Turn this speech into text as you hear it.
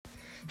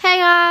Hey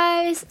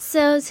guys!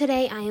 So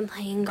today I am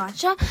playing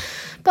Gatcha,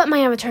 but my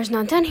avatar's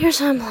not done here,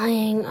 so I'm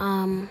playing,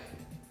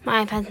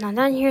 my iPad's not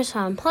done here, so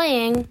I'm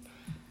playing,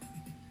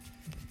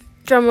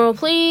 drumroll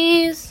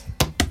please,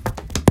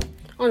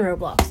 on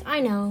Roblox. I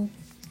know.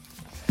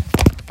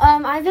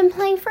 I've been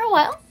playing for a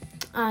while.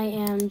 I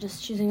am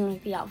just choosing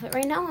like the outfit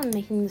right now. I'm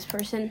making this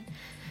person.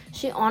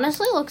 She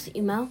honestly looks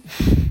emo.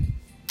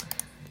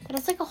 That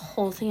is like a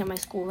whole thing at my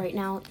school right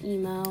now.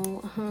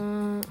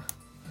 Emo.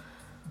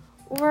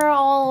 We're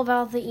all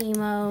about the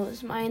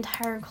emos. My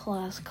entire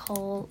class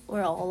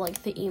we're all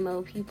like the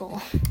emo people.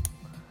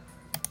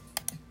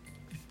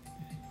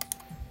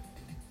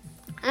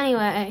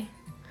 Anyway,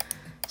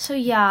 so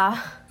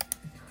yeah,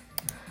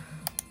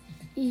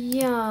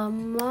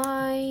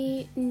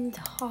 my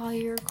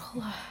entire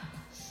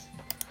class,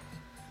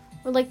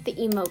 we're like the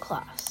emo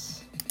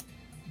class.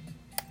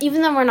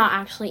 Even though we're not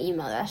actually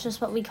emo, that's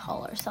just what we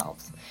call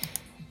ourselves.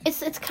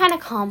 It's kind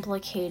of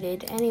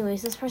complicated.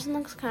 Anyways, this person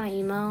looks kind of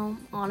emo,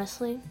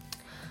 honestly.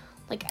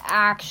 Like,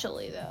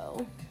 actually,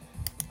 though.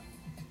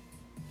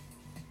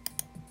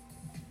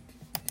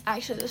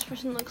 Actually, this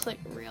person looks like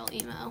real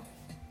emo.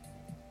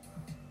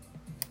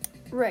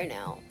 Right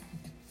now.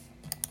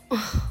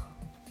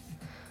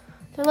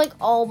 They're like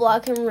all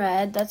black and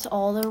red. That's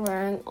all they're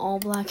wearing, all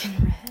black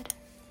and red.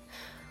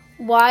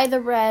 Why the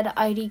red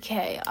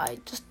IDK? I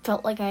just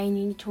felt like I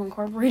needed to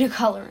incorporate a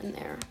color in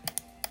there.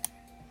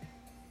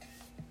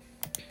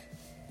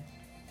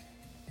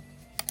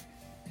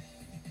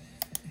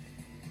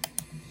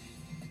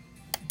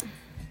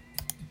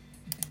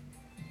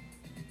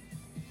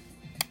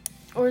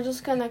 We're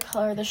just gonna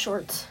color the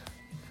shorts.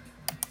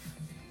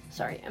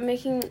 Sorry, I'm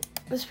making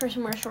this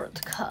person wear shorts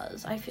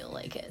because I feel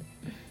like it.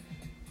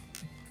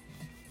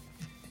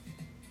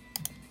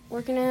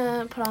 We're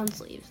gonna put on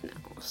sleeves now.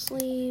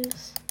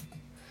 Sleeves.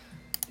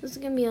 This is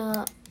gonna be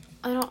I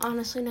don't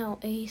honestly know,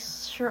 a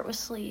shirt with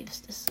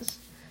sleeves. This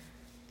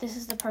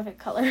is the perfect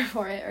color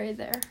for it right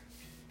there.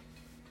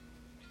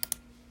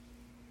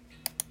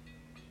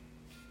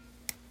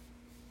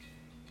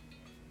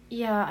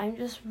 Yeah, I'm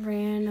just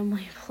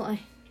randomly playing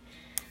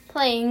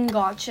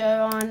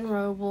Gatcha on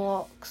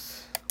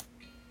Roblox.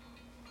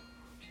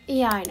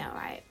 Yeah, I know,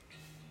 right?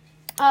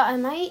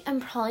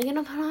 I'm probably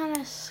gonna put on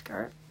a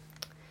skirt,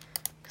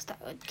 because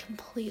that would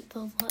complete the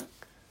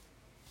look.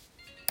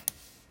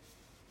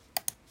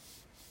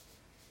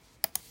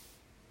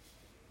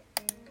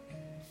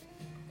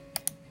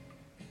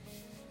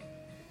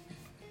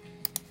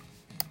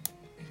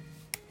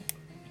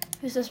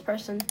 Who's this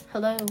person?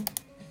 Hello?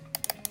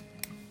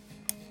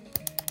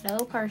 Hello,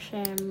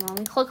 person. Let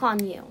me click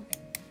on you.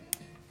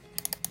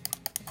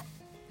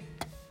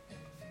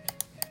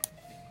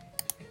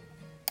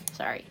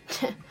 Sorry.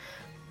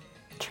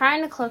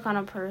 Trying to click on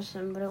a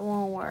person, but it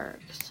won't work.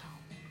 So,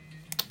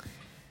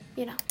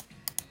 you know.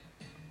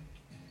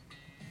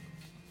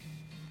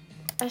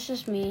 That's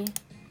just me.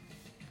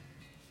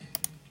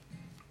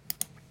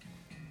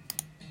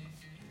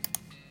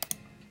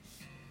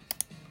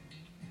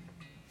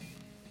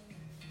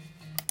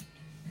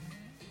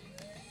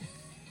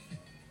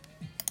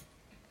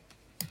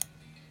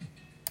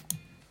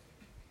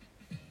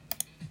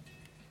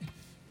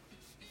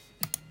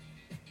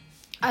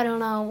 I don't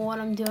know what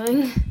I'm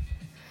doing.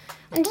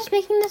 I'm just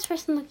making this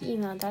person look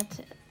emo. That's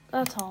it.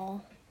 That's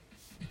all.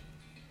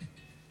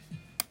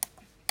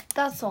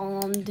 That's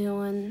all I'm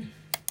doing.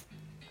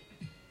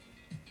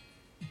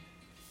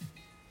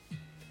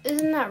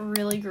 Isn't that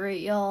really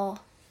great, y'all?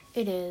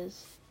 It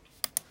is.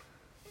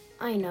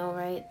 I know,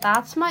 right?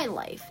 That's my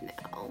life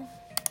now.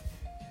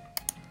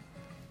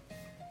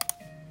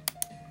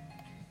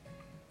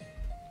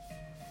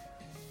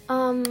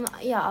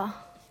 Yeah.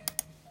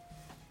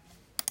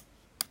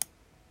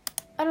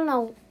 I don't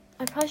know.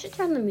 I probably should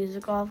turn the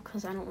music off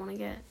because I don't want to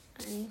get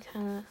any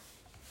kind of...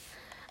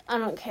 I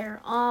don't care.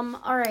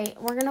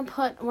 Alright. We're not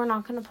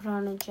going to put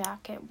on a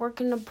jacket. We're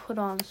going to put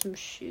on some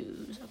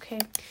shoes, okay?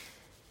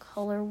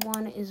 Color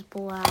 1 is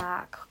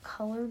black.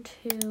 Color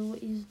 2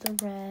 is the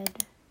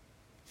red.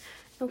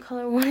 No,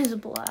 color 1 is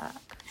black.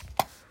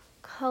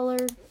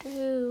 Color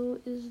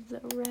 2 is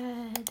the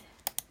red.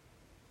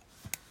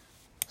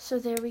 So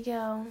there we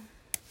go.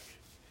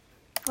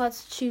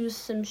 Let's choose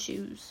some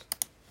shoes.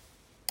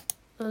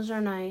 Those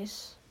are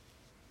nice.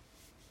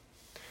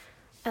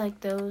 I like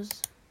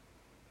those.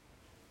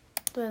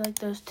 I like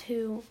those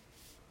too.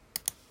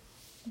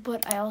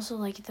 But I also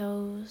like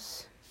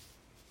those.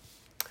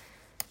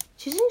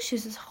 Choosing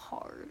shoes is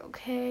hard,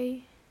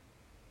 okay?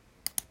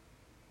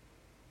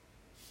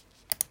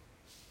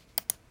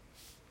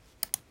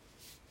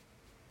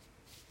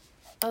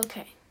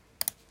 Okay.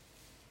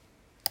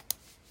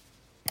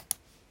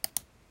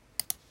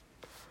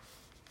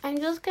 I'm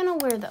just gonna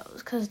wear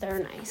those because they're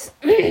nice.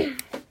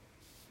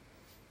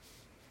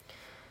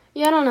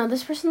 Yeah, I don't know.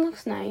 This person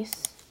looks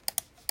nice.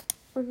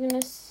 We're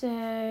gonna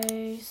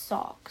say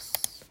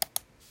socks.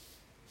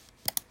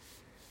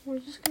 We're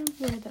just gonna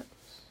wear those.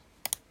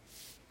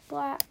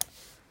 Black.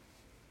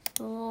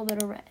 A little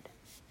bit of red.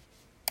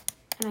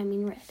 And I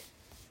mean red.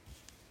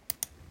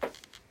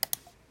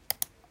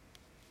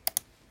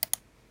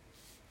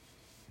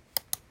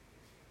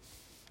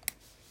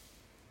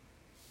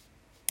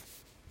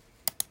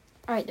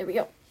 Alright, there we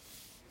go.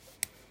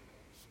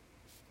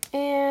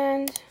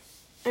 And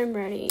I'm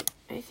ready,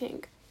 I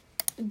think.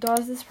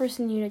 Does this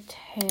person need a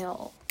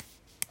tail?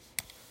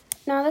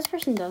 No, this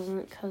person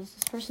doesn't, because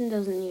this person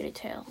doesn't need a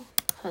tail.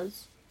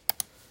 Because,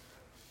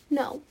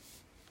 no.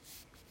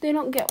 They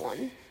don't get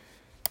one.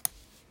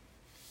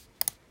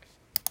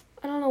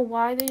 I don't know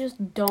why they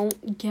just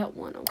don't get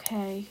one,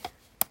 okay?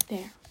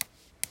 There.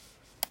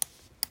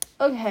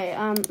 Okay,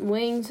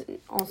 wings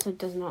also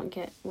does not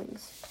get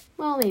wings.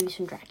 Well, maybe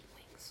some dragon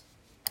wings.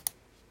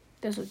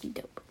 Those would be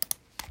dope.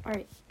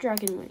 Alright,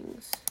 dragon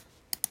wings.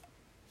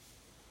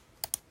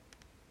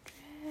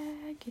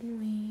 Dragon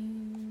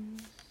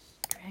wings.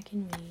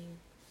 Dragon wings.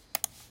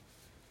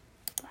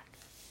 Black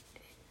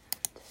and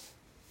red.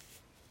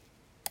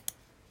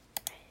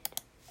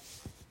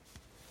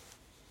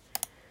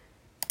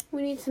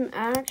 We need some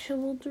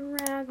actual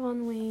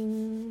dragon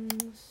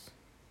wings.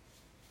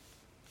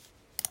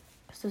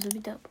 Because those would be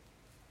dope.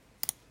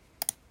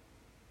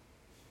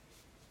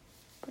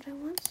 But I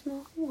want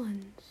small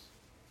ones.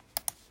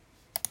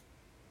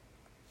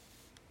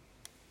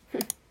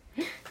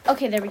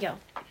 Okay, there we go.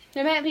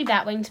 There might be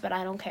bat wings, but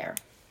I don't care.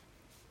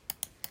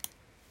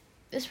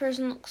 This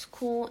person looks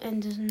cool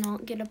and does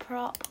not get a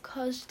prop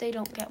because they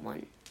don't get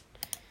one.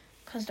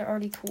 Because they're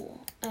already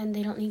cool. And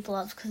they don't need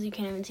gloves because you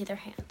can't even see their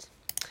hands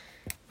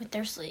with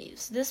their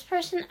sleeves. This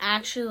person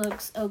actually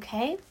looks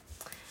okay.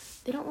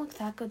 They don't look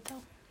that good,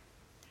 though.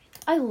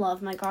 I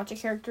love my Gatcha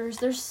characters.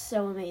 They're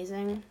so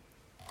amazing.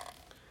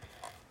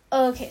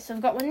 Okay, so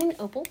I've got one named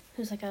Opal,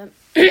 who's like a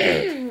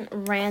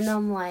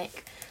random,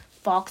 like,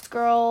 fox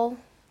girl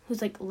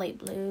who's like light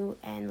blue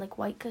and like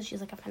white because she's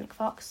like a fennec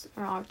fox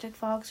or arctic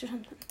fox or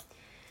something.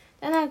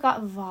 Then I've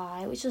got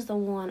Vi, which is the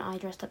one I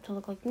dressed up to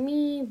look like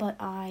me, but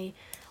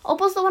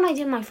Opal's the one I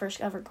did my first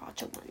ever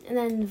Gatcha one. And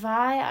then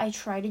Vi, I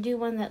tried to do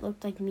one that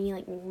looked like me,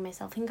 like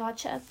myself in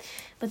Gatcha,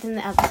 but then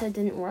the episode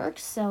didn't work.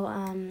 So,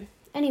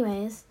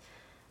 anyways,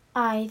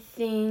 I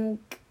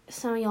think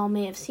some of y'all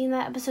may have seen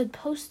that episode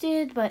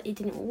posted, but it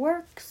didn't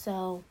work,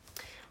 so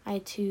I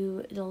had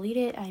to delete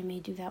it. I may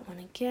do that one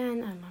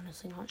again. I'm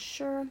honestly not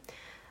sure.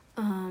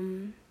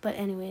 But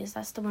anyways,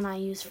 that's the one I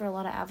use for a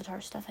lot of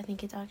avatar stuff. I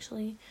think it's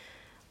actually,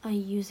 I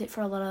use it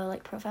for a lot of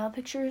like profile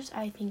pictures.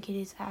 I think it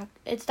is,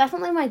 it's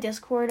definitely my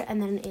Discord,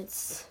 and then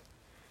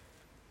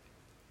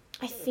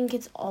I think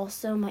it's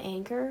also my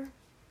anchor,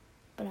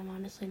 but I'm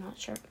honestly not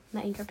sure.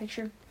 My anchor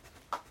picture.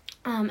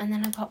 And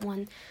then I've got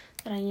one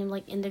that I named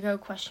like Indigo ?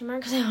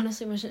 Because I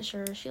honestly wasn't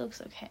sure. She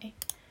looks okay.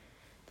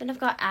 Then I've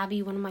got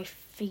Abby, one of my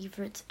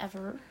favorites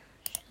ever.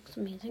 She looks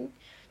amazing.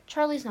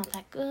 Charlie's not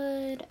that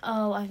good.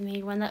 Oh, I've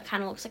made one that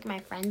kind of looks like my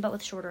friend, but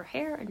with shorter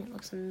hair, and it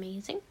looks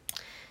amazing.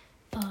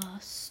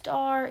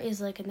 Star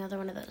is like another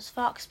one of those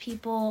fox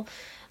people,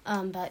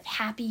 but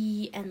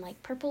happy and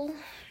like purple.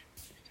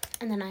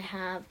 And then I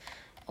have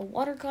a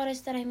water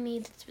goddess that I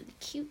made that's really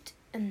cute.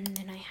 And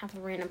then I have a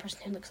random person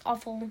who looks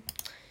awful.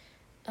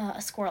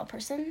 A squirrel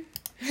person.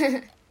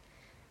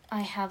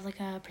 I have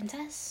like a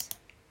princess.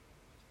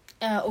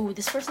 Oh,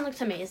 this person looks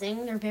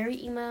amazing. They're very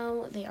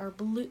emo. They are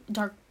blue,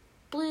 dark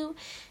blue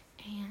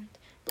and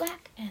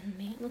black, and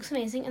it looks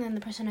amazing. And then the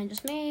person I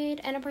just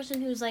made, and a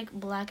person who's like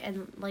black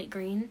and light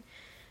green.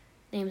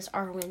 Name is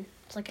Arwen.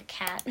 It's like a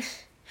cat.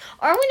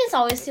 Arwen has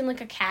always seemed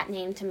like a cat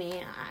name to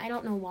me. I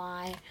don't know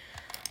why.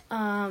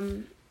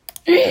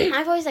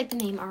 I've always liked the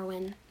name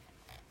Arwen.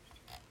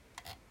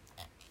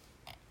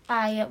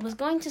 I was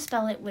going to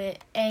spell it with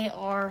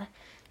ARWEN,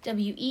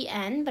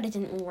 but it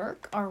didn't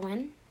work,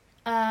 Arwen.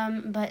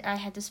 But I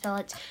had to spell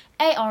it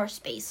AR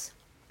space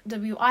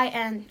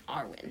WIN,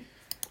 Arwen.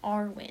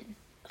 Arwen.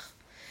 Ugh.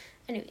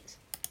 Anyways.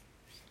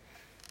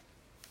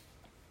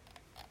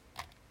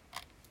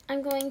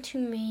 I'm going to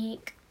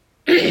make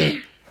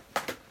a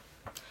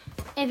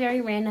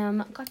very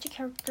random Gatcha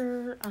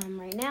character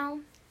right now.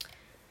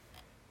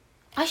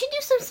 I should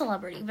do some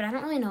celebrity, but I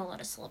don't really know a lot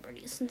of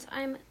celebrities since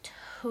I'm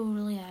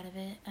totally out of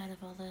it, out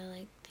of all the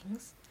like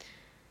things.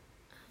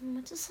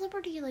 What's a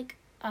celebrity like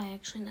I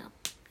actually know?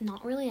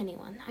 Not really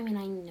anyone. I mean,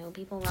 I know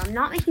people, but I'm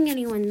not making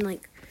anyone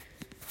like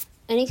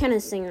any kind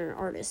of singer,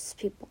 artists,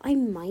 people. I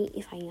might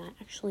if I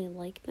actually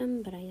like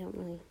them, but I don't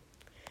really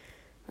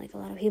like a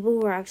lot of people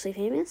who are actually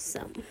famous,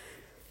 so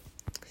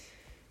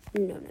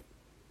no.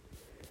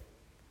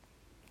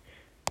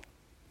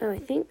 Oh, I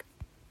think,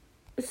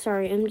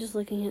 sorry, I'm just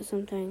looking at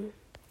something.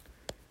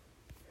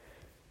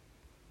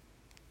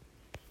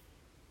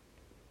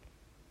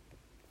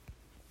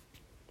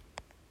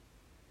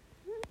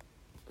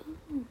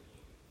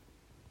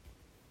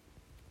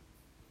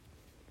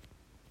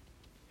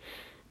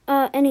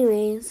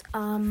 Anyways,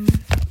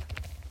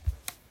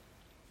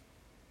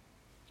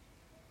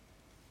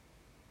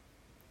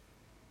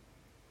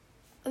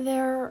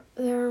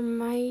 there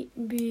might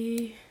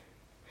be,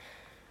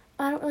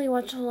 I don't really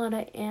watch a lot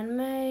of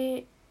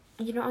anime.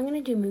 You know, I'm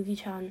gonna do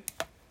Mugi-chan.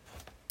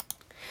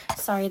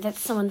 Sorry, that's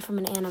someone from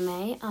an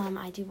anime.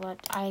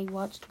 I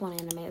watched one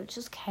anime, which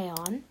is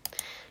K-On!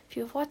 If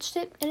you've watched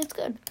it, and it's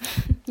good.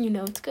 You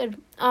know it's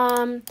good.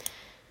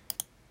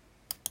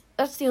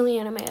 That's the only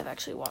anime I've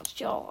actually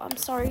watched, y'all. I'm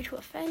sorry to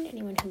offend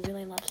anyone who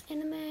really loves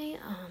anime.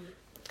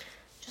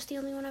 Just the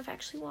only one I've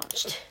actually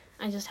watched.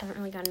 I just haven't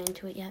really gotten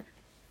into it yet.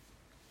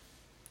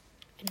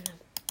 I don't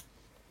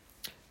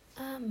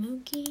know.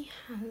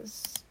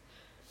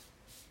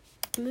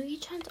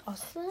 Mugi-chan's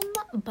awesome,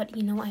 but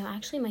you know, I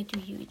actually might do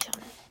Yui-chan.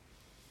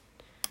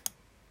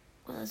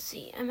 Well, let's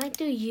see. I might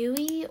do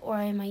Yui, or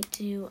I might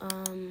do,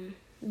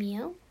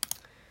 Mio.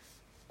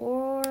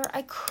 Or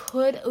I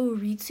could,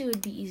 Ritsu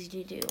would be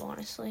easy to do,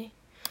 honestly.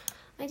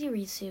 I do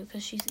Ritsu,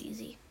 because she's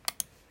easy.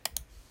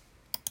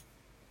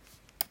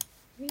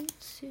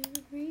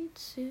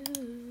 Ritsu.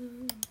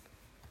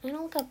 I'm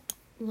gonna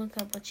look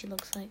up what she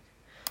looks like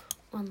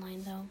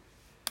online, though.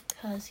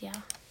 Because,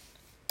 yeah.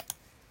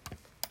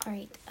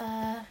 Alright,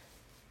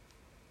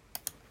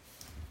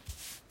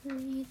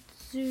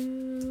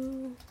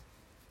 Ritsu.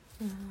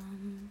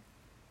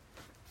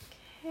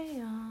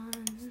 K-on.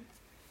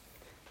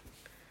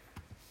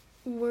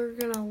 We're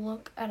gonna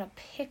look at a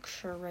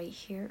picture right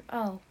here.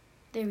 Oh,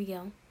 there we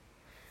go.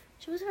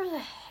 She was wearing a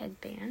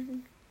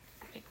headband.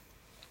 Okay.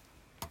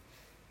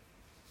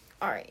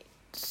 Alright,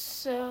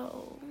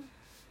 so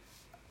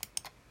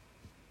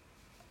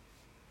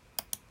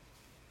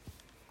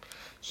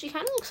she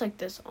kind of looks like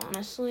this,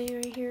 honestly,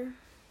 right here.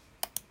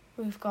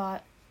 We've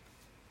got,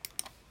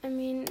 I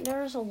mean,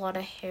 there's a lot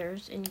of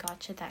hairs in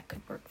Gatcha that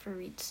could work for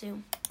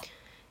Ritsu.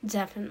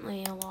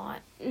 Definitely a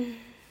lot.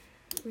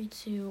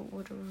 Ritsu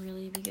would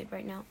really be good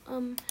right now.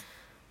 I'm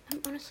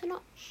honestly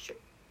not sure.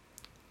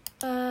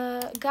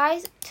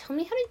 Guys, tell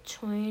me how to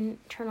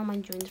turn on my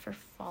joins for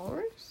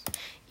followers,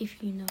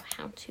 if you know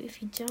how to. If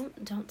you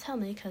don't tell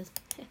me, because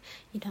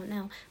you don't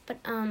know. But,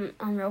 on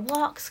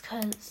Roblox,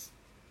 because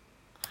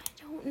I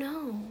don't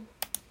know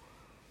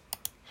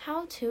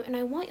how to, and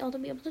I want y'all to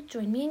be able to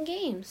join me in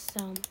games,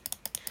 so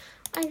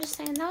I'm just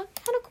saying that would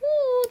be kind of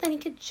cool. Then you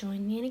could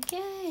join me in a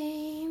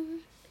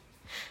game.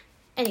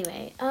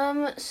 Anyway,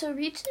 so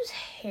Ritsu's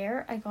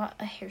hair, I got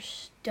a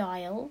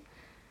hairstyle.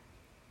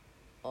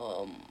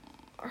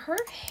 Her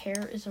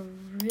hair is a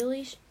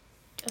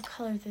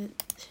color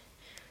that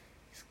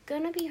is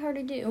gonna be hard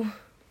to do.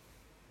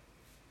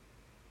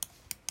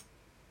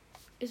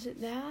 Is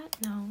it that?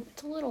 No,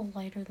 it's a little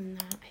lighter than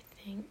that, I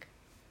think.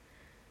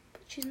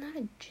 But she's not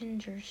a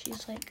ginger,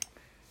 she's like,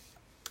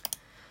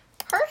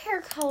 her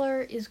hair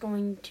color is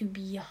going to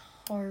be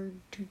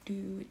hard to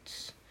do.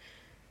 It's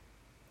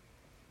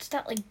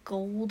that, like,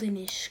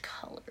 goldenish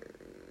color.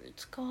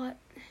 It's got...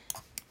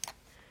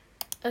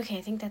 Okay,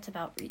 I think that's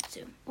about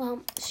Ritsu.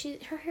 Well,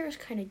 her hair is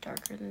kind of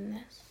darker than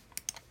this.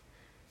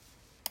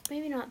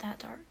 Maybe not that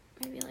dark.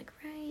 Maybe, like,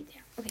 right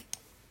there. Okay.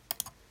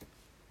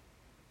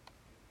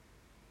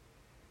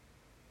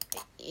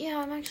 Yeah,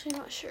 I'm actually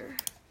not sure.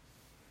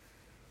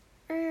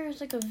 Her hair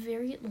is, like, a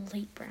very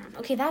light brown.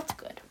 Okay, that's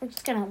good. We're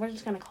just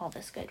gonna call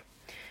this good.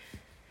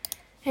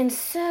 And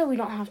so we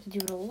don't have to do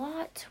it a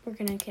lot. We're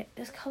going to get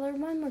this color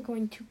one. We're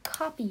going to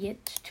copy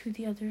it to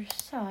the other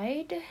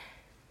side.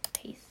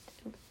 Paste.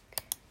 Ooh.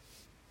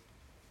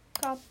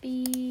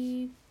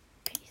 Copy.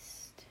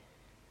 Paste.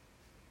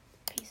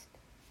 Paste.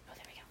 Oh,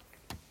 there we go.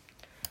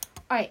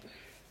 Alright.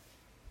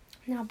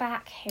 Now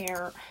back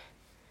hair.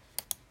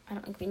 I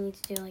don't think we need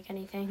to do like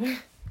anything.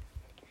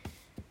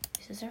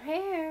 This is her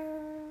hair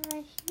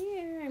right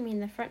here. I mean,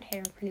 the front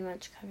hair pretty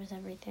much covers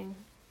everything.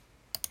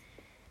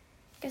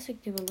 I guess we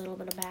could do a little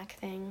bit of back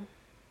thing,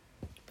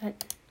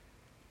 but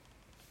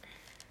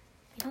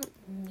we don't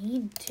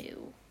need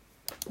to.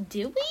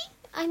 Do we?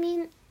 I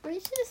mean,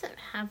 Rachel doesn't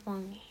have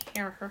long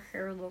hair. Her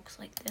hair looks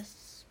like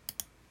this.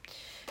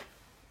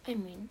 I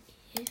mean,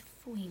 if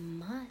we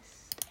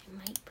must, I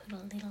might put a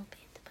little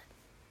bit,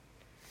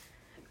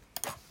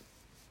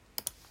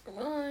 but...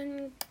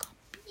 One,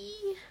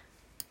 copy.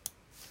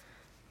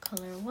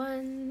 Color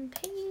one,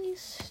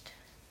 paste.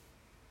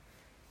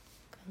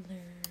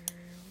 Color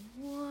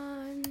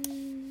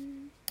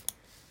one,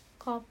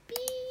 copy.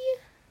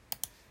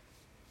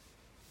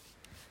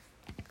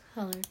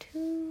 Color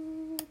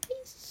two,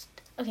 paste.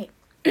 Okay,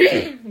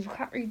 we've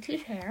got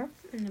Ritu's hair,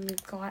 and then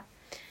we've got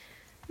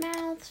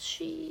mouth.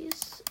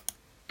 She's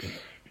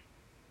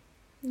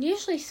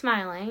usually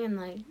smiling and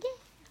like,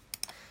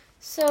 yeah.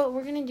 So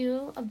we're gonna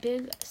do a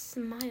big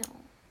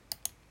smile.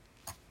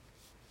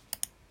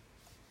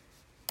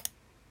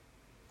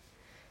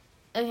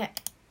 Okay.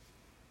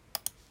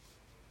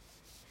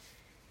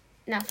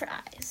 Now for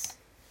eyes.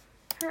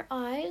 Her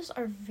eyes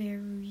are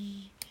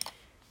very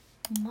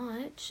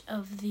much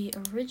of the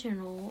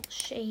original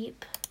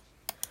shape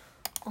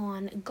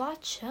on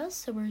Gatcha,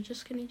 so we're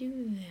just gonna do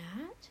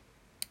that.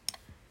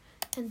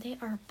 And they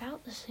are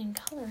about the same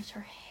color as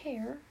her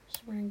hair,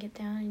 so we're gonna get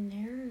down in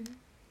there.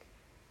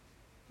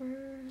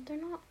 And they're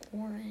not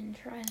orange.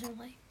 Her eyes are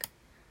like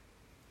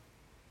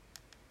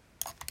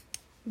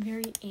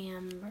very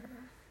amber.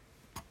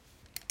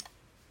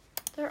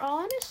 They're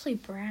honestly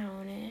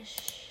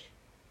brownish.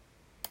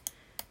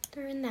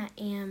 They're in that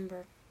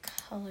amber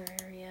color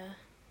area.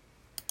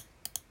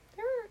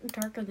 They're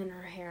darker than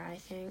her hair, I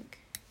think.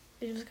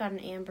 They just got an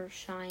amber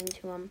shine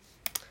to them.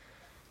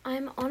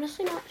 I'm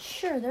honestly not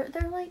sure.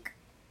 They're like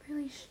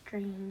really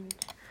strange.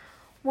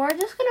 We're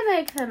just gonna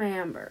make them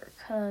amber,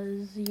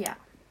 cause yeah.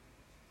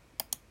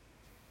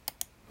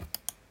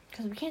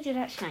 Cause we can't do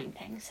that shine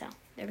thing, so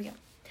there we go.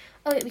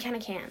 Oh wait, we kinda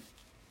can.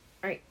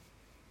 Alright,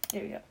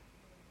 there we go.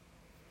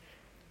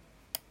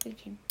 We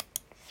can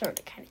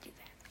sorta kinda do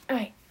that.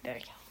 Alright, there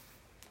we go.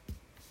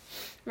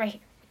 Right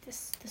here.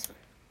 This one.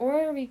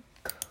 Or we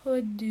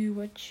could do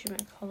where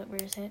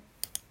is it?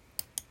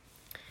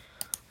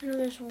 I know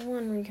there's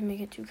one where you can make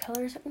it 2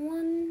 colors at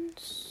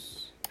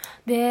once.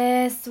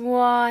 This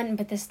one,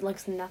 but this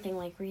looks nothing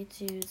like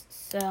Ritsu's,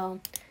 so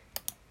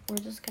we're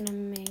just gonna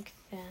make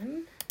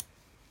them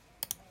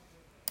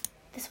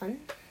this one.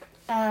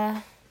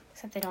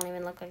 Except they don't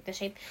even look like the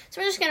shape.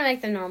 So we're just gonna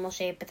make the normal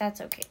shape, but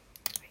that's okay.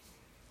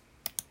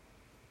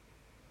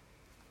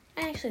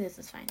 Actually, this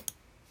is fine.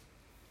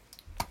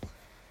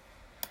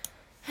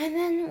 And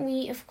then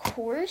we, of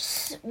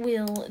course,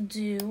 will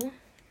do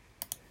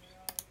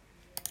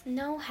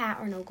no hat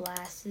or no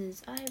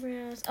glasses,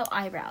 eyebrows. Oh,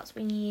 eyebrows.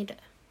 We're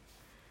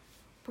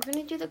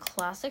gonna do the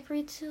classic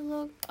Ritsu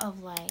look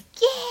of like,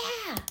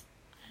 yeah!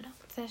 I don't know,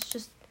 that's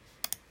just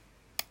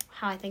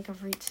how I think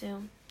of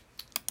Ritsu.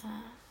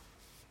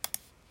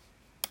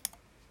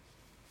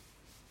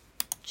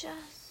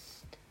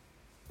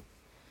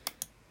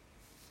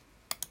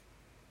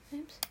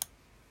 Oops.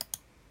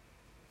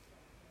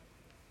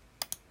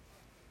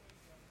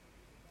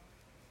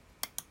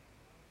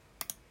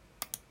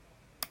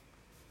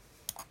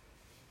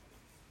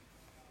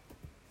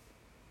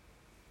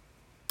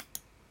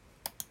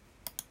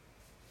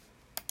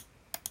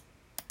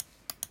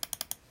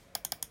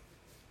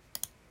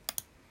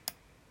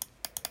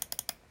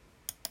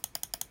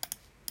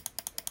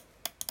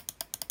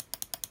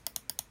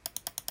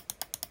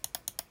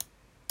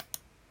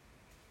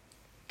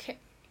 Okay.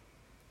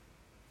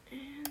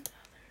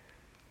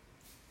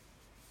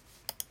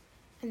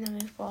 And then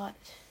we've got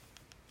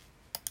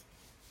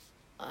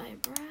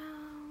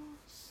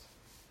eyebrows,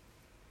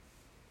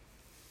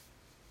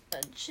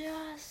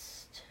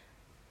 adjust,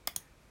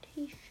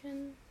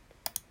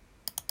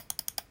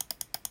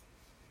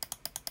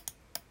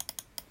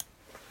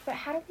 but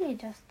how do we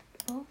adjust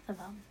both of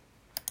them?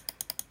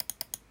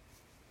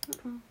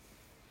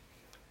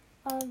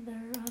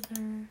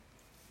 Other.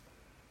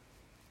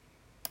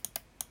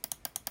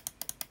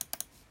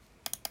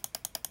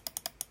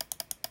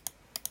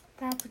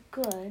 That's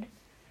good,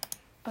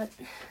 but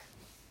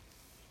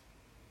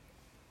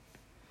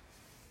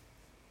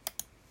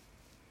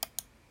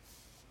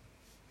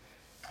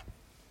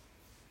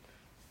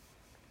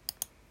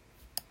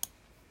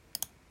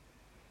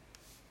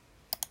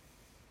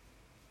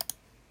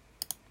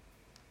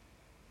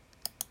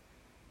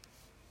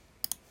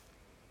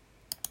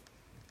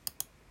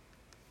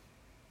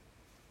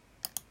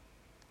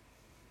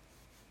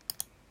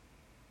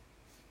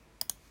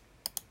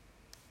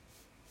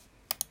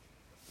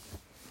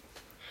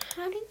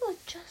how do you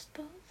adjust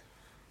both?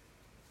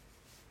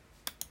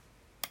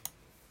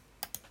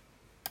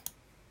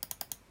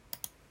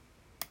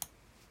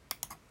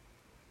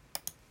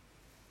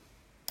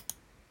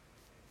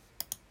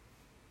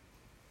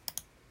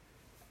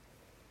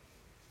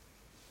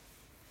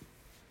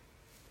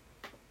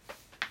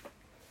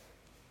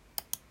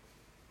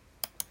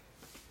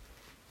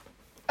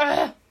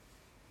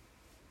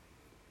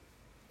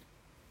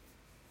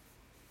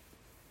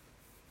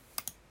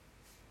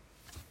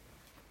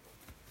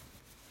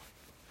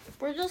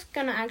 We're just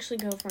gonna actually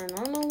go for a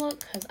normal look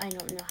because I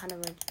don't know how to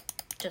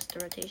adjust the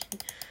rotation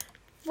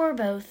for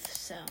both,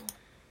 so.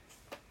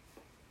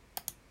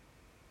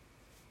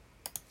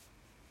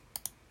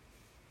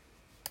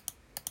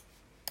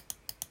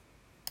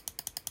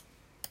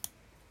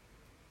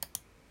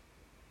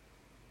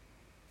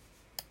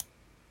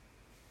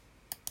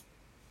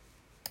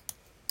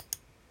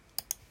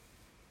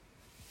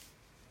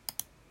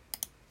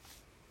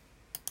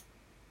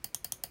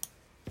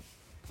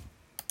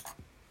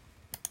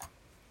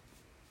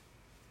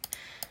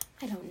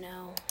 I don't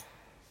know.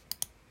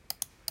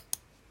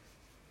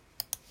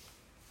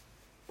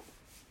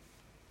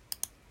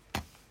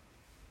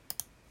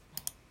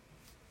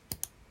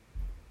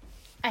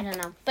 I don't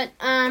know. But,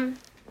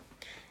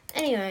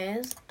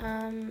 anyways,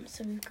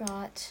 so we've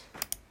got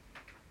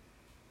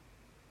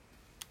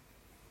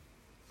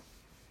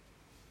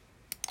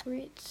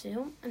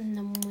Ritsu, and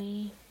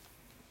then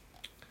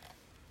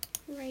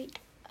right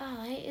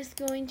eye is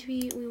going to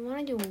be, we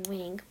want to do a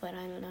wink, but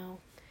I don't know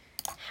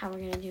how we're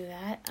going to do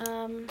that.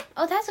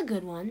 Oh, that's a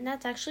good one.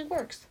 That actually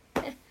works.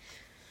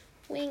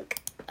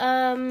 Wink.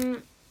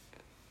 So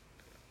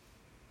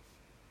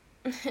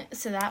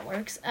that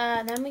works.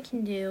 Then we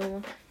can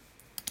do,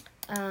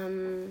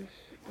 eyebrow.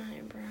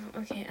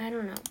 Okay, I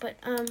don't know. But,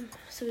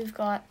 so we've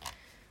got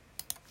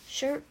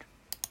shirt.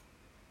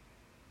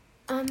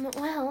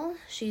 Well,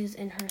 she's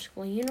in her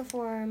school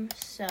uniform,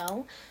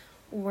 so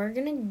we're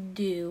gonna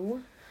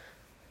do,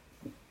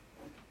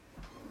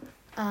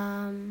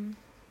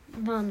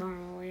 well,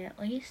 normally at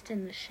least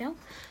in the show.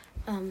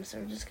 So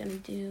we're just gonna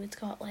do, it's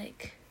got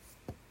like,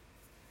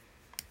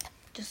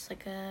 just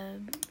like a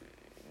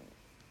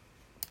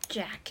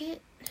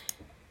jacket.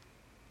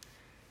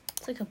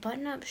 It's like a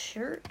button-up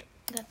shirt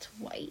that's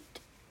white.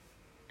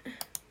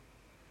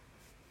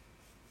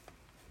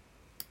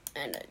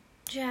 And a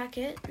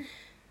jacket.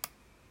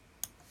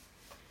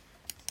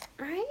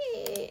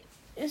 Right?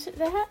 Is it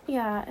that?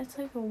 Yeah, it's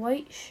like a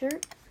white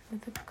shirt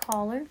with a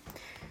collar.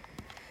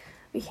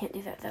 We can't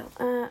do that though.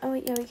 Oh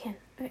wait, yeah, we can.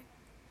 Okay.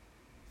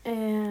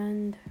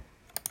 And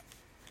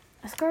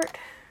a skirt.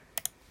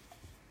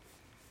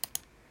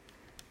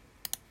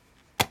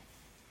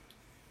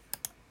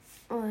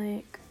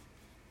 Like,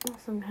 well,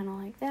 some kind of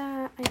like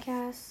that, I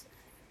guess.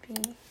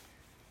 It'd be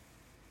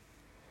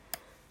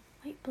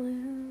light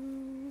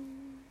blue.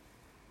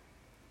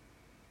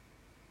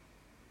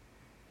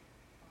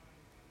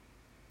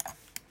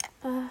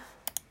 It's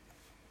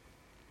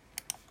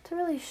a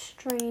really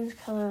strange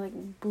color,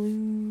 like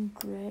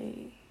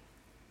blue-gray.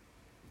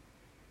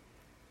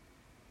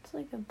 It's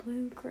like a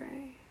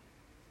blue-gray.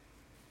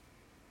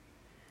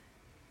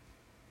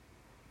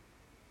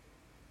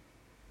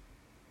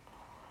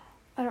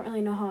 I don't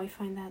really know how I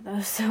find that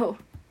though, so.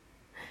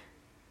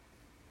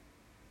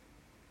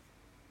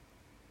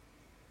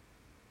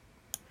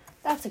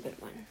 That's a good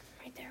one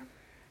right there.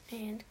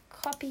 And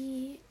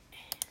copy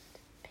and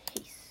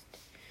paste.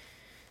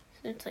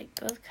 So it's like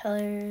both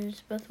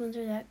colors. Both ones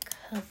are that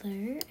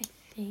color, I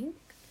think.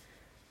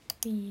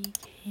 We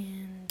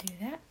can do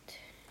that.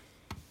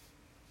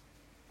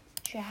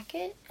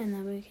 Jacket, and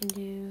then we can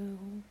do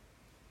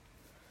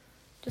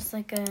just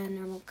like a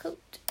normal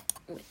coat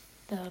with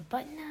the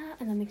button up,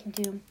 and then we can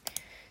do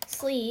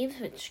sleeves,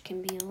 which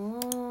can be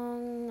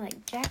long,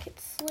 like jacket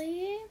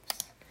sleeves.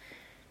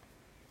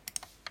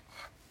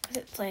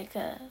 It's like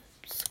a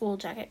school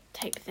jacket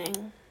type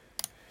thing.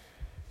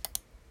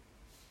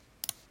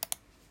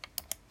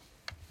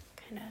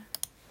 Kind of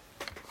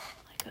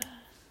like a,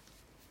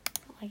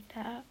 not like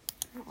that,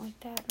 not like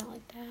that, not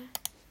like that.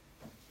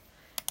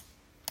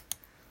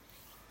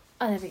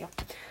 Oh, there we go.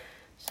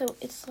 So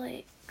it's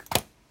like,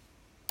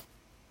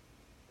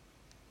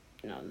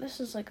 no,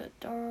 this is like a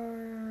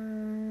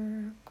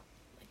dark,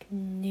 like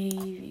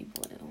navy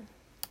blue.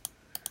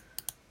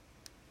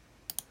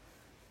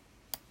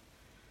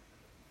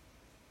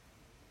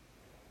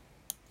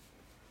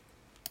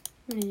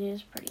 And it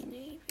is pretty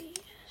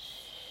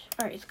navy-ish.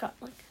 Alright, it's got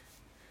like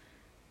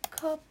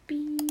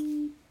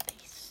copy,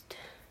 paste,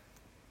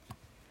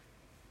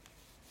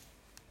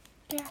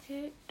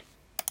 jacket,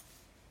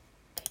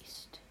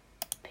 paste,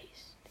 paste,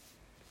 paste.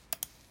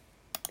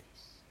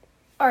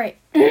 Alright.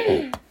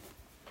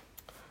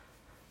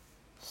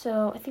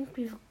 So I think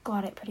we've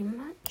got it pretty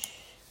much.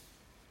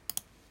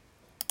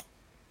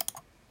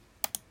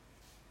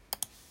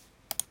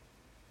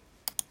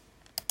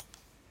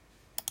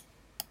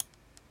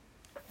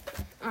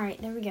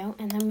 Alright, there we go.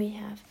 And then we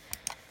have,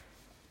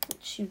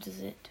 what shoes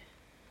is it?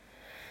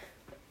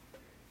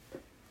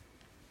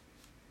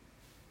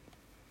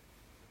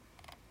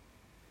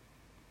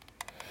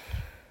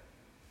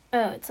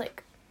 Oh, it's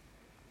like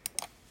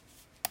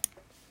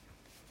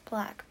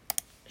black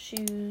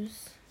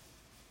shoes.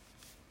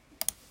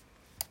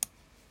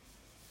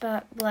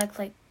 But black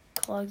like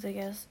clogs, I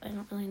guess. I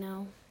don't really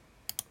know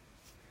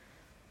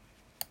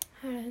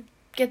how to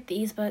get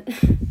these, but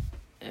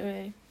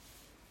anyway.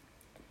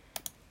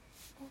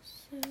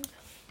 Also,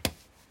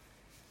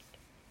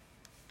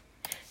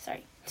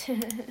 sorry.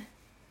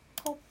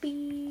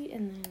 Copy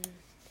and then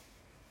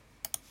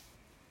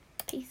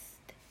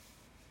paste.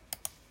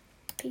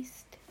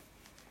 Paste.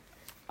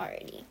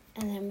 Alrighty.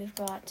 And then we've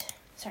got,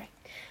 sorry.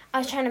 I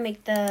was trying to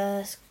make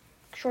the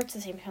shorts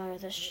the same color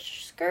as the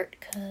skirt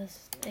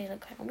because they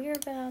look kind of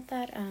weird about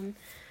that. Right.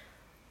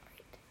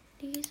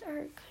 These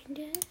are kind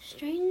of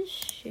strange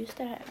shoes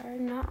that are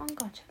not on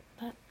Gatcha,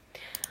 but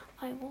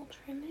I will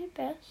try my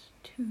best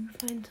to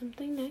find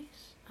something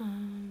nice.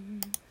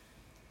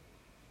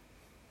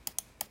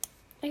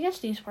 I guess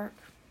these work.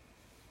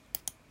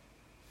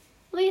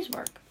 These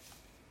work.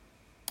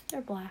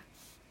 They're black.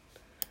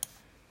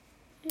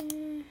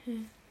 Then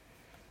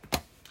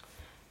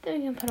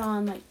we can put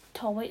on like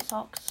tall white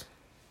socks.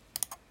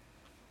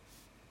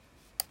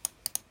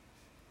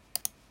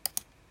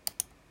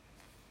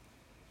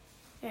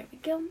 There we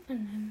go.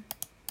 And then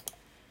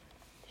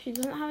she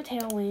doesn't have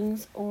tail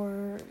wings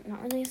or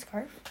not really a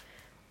scarf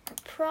or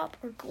prop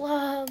or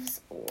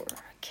gloves or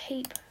a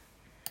cape.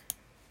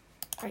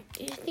 Alright,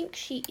 I think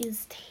she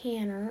is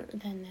tanner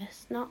than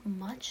this. Not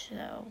much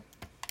though.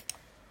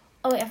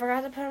 Oh wait, I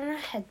forgot to put on a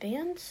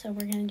headband, so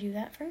we're gonna do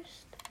that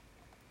first.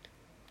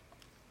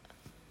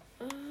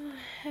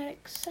 Head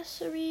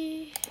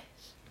accessories.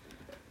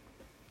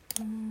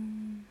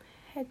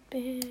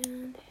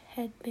 Headband,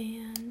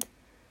 headband.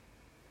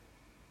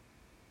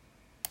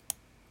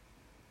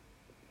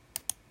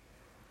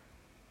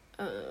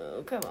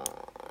 Oh, come on.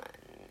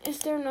 Is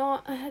there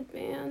not a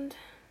headband?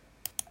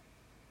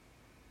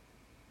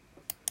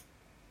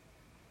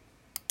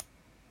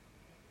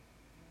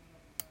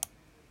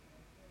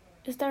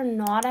 Is there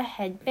not a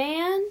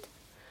headband?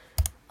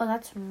 Oh,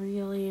 that's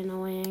really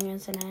annoying,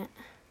 isn't it?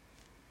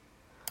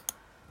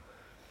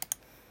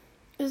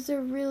 Is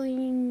there really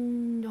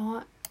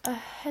not a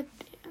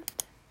headband?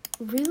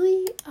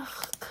 Really?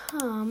 Ugh,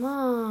 come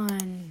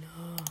on.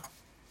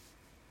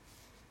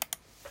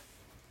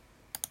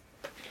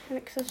 Head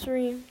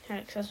accessory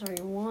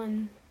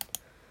 1.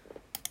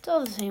 It's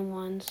all the same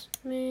ones.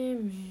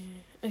 Okay,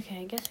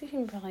 I guess we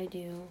can probably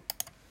do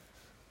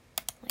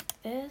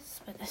like this,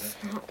 but that's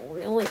not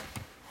really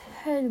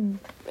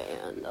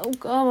headband. Oh,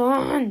 come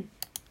on.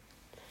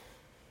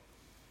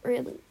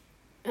 Really?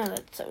 Oh,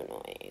 that's so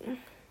annoying.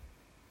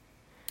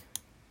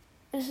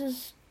 This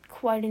is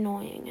quite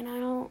annoying, and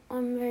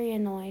I'm very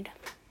annoyed.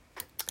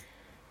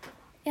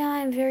 Yeah,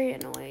 I'm very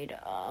annoyed.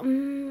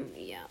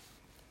 Yeah.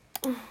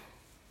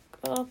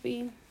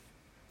 Copy.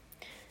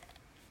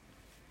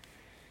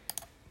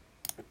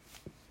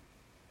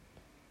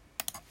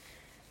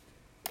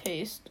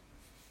 Paste.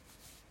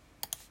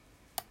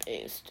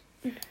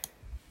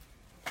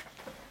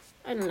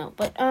 I don't know,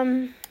 but,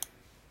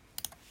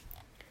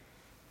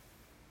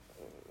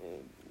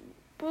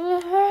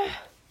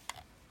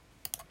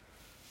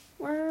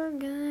 we're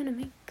gonna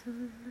make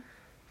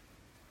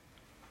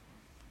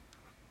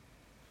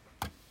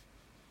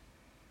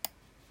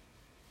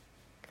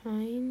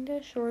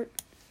kinda short.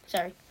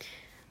 Sorry.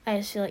 I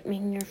just feel like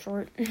making her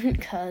short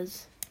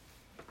because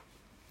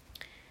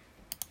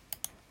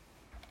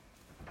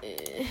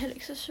head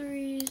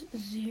accessories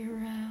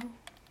 0.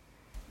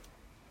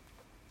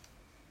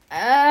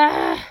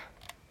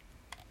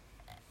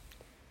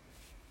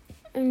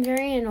 I'm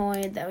very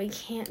annoyed that we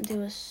can't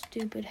do a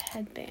stupid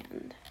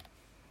headband.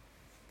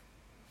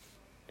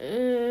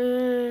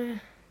 I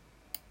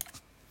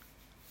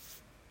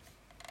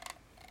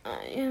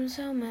am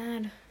so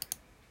mad.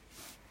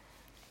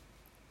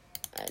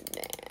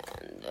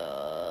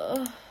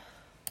 Headband.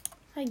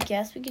 I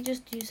guess we could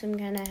just do some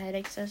kind of head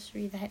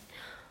accessory that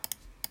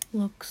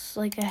looks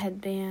like a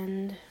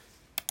headband.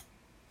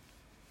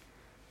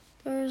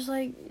 There's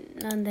like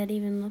none that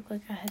even look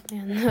like a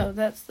headband though.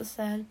 That's the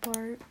sad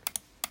part.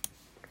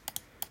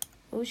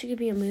 Oh, she could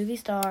be a movie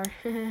star.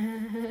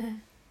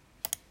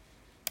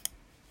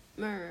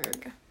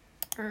 Merg.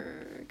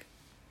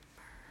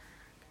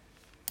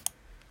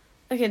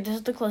 Okay, this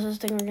is the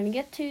closest thing we're gonna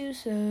get to,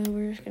 so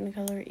we're just gonna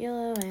color it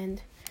yellow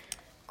and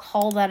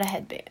call that a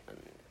headband.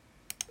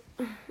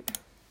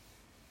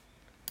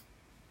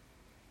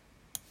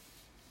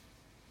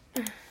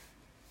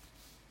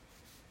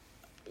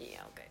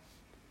 Yeah, okay.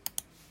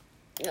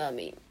 Let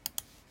me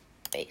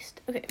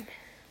paste. Okay.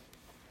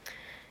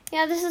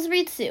 Yeah, this is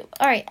Ritsu.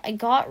 Alright, I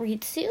got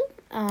Ritsu.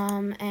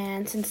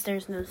 And since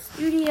there's no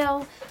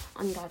studio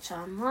on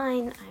Gatcha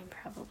Online, I'm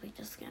probably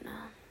just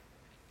gonna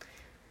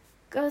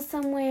go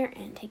somewhere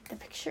and take the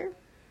picture.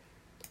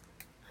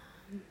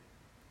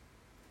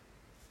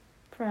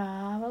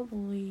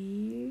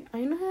 Probably. I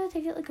don't know how to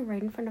take it like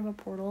right in front of a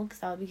portal, because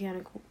that would be kind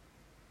of cool.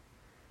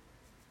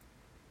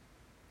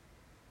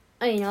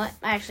 Oh, you know what?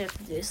 I actually have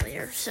to do this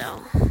later,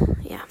 so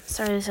yeah.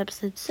 Sorry this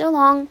episode's so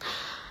long.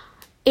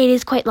 It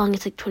is quite long.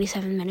 It's like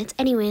 27 minutes.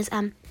 Anyways,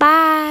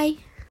 bye!